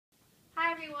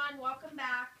everyone, welcome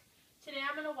back. Today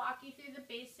I'm going to walk you through the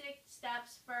basic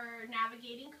steps for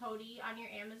navigating Kodi on your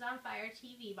Amazon Fire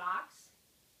TV box.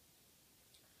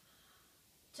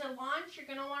 To launch, you're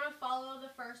going to want to follow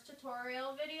the first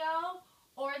tutorial video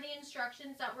or the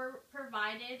instructions that were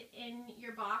provided in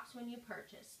your box when you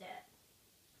purchased it.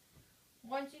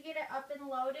 Once you get it up and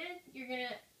loaded, you're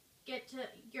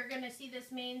going to see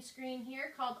this main screen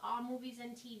here called All Movies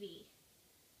and TV.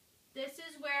 This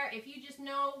is where, if you just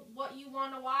know what you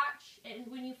want to watch, and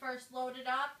when you first load it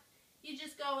up, you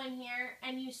just go in here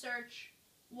and you search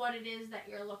what it is that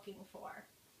you're looking for.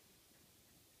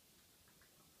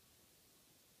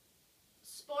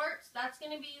 Sports, that's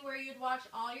going to be where you'd watch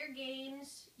all your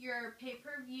games, your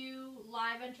pay-per-view,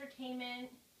 live entertainment,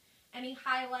 any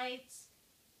highlights,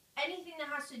 anything that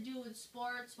has to do with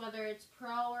sports, whether it's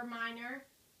pro or minor,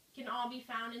 can all be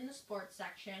found in the sports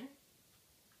section.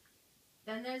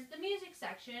 Then there's the music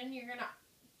section. You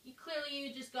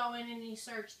just go in and you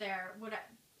search there.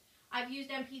 I've used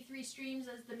MP3 streams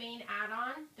as the main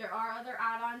add-on. There are other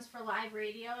add-ons for live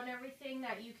radio and everything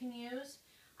that you can use.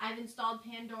 I've installed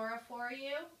Pandora for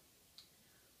you.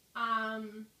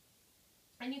 And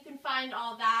you can find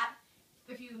all that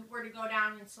if you were to go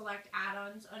down and select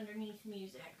add-ons underneath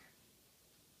music.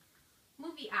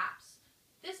 Movie apps.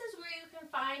 This is where you can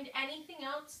find anything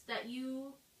else that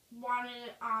you want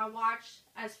to watch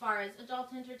as far as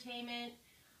adult entertainment.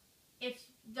 If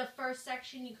the first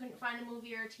section you couldn't find a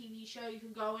movie or a TV show, you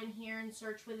could go in here and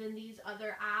search within these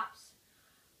other apps.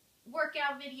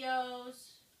 Workout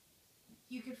videos.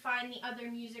 You could find the other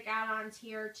music add-ons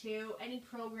here too. Any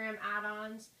program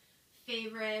add-ons,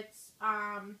 favorites.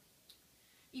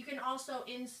 You can also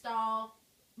install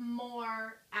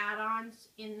more add-ons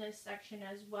in this section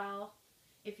as well.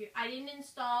 I didn't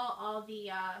install all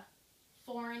the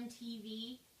foreign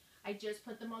TV. I just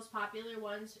put the most popular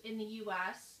ones in the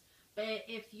US. But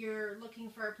if you're looking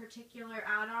for a particular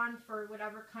add-on for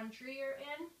whatever country you're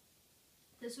in,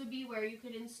 this would be where you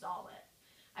could install it.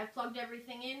 I've plugged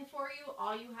everything in for you.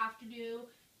 All you have to do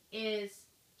is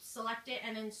select it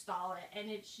and install it, and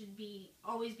it should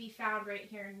always be found right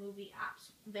here in movie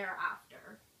apps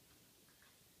thereafter.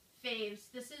 Faves.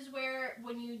 This is where,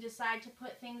 when you decide to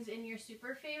put things in your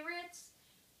super favorites,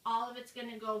 all of it's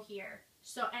going to go here.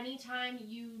 So anytime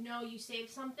you know you save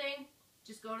something,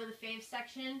 just go to the fave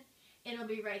section. It'll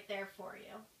be right there for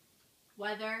you.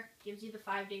 Weather gives you the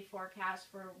 5-day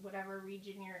forecast for whatever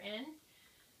region you're in.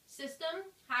 System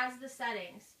has the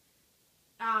settings.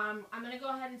 I'm going to go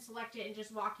ahead and select it and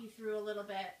just walk you through a little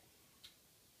bit.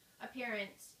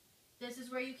 Appearance. This is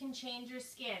where you can change your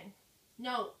skin.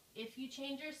 Note, if you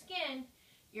change your skin,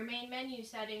 your main menu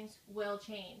settings will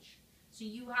change. So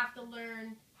you have to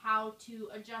learn how to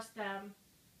adjust them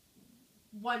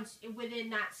within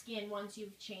that skin once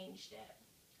you've changed it.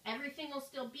 Everything will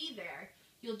still be there.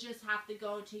 You'll just have to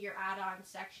go to your add-on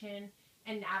section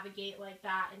and navigate like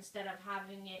that instead of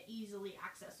having it easily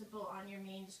accessible on your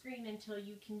main screen until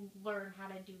you can learn how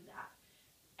to do that.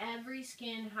 Every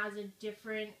skin has a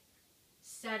different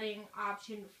setting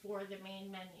option for the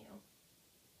main menu.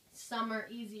 Some are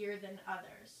easier than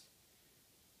others.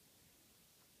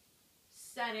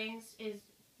 Settings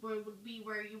would be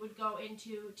where you would go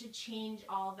into to change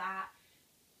all that,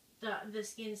 the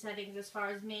skin settings as far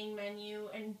as main menu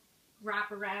and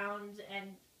wraparounds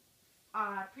and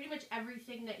pretty much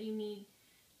everything that you need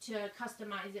to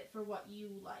customize it for what you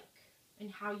like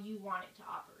and how you want it to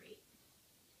operate.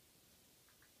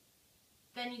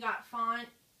 Then you got font.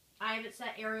 I have it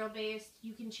set Arial based.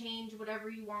 You can change whatever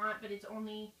you want, but it's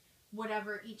only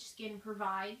whatever each skin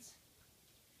provides.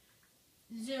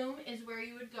 Zoom is where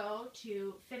you would go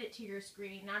to fit it to your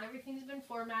screen. Not everything's been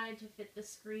formatted to fit the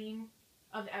screen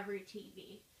of every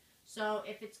TV. So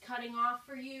if it's cutting off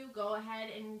for you, go ahead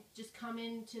and just come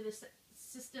into the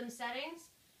system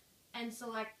settings and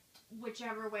select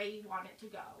whichever way you want it to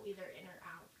go, either in or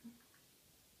out.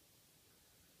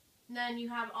 And then you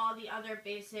have all the other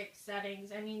basic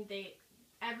settings. I mean,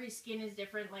 every skin is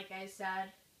different, like I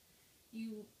said.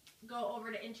 You go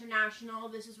over to international.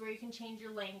 This is where you can change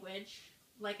your language.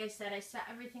 Like I said, I set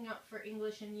everything up for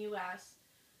English and US,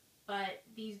 but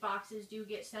these boxes do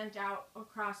get sent out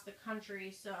across the country,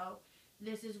 so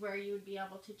this is where you would be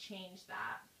able to change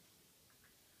that.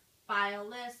 File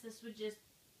list, this would just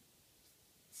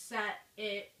set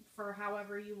it for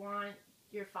however you want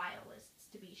your file lists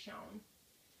to be shown.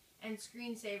 And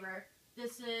screensaver,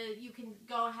 you can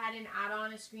go ahead and add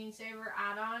on a screensaver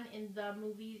add-on in the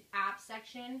movie app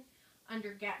section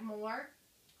under Get More.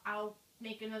 I'll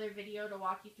make another video to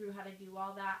walk you through how to do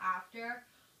all that after.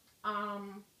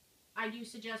 I do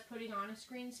suggest putting on a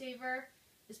screensaver.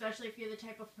 especially if you're the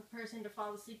type of person to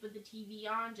fall asleep with the TV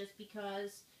on, just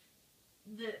because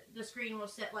the screen will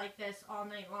sit like this all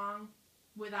night long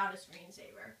without a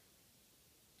screensaver.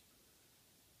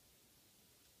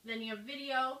 Then you have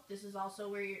video. This is also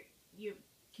where you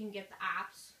can get the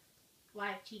apps.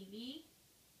 Live TV.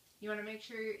 You want to make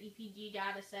sure your EPG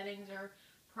data settings are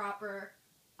proper.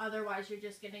 Otherwise, you're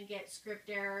just going to get script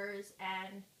errors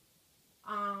and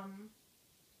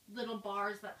little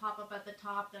bars that pop up at the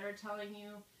top that are telling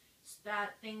you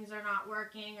that things are not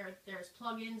working or there's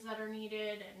plugins that are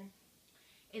needed. And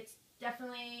it's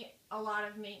definitely a lot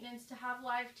of maintenance to have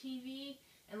live TV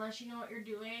unless you know what you're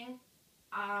doing.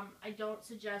 I don't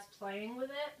suggest playing with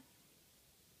it,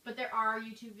 but there are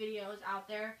YouTube videos out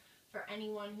there for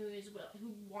anyone who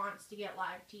wants to get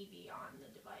live TV on the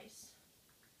device.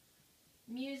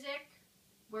 Music,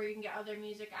 where you can get other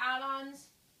music add-ons.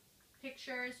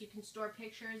 Pictures, you can store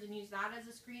pictures and use that as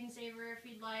a screensaver if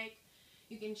you'd like.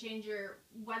 You can change your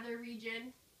weather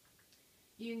region.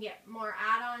 You can get more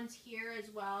add-ons here as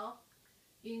well.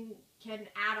 You can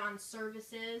add on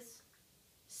services.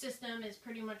 System is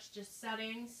pretty much just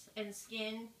settings, and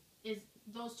skin is,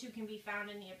 those two can be found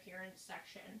in the appearance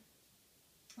section.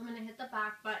 I'm going to hit the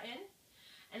back button,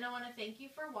 and I want to thank you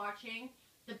for watching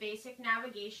the basic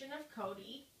navigation of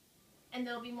Kodi, and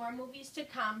there'll be more movies to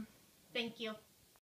come. Thank you.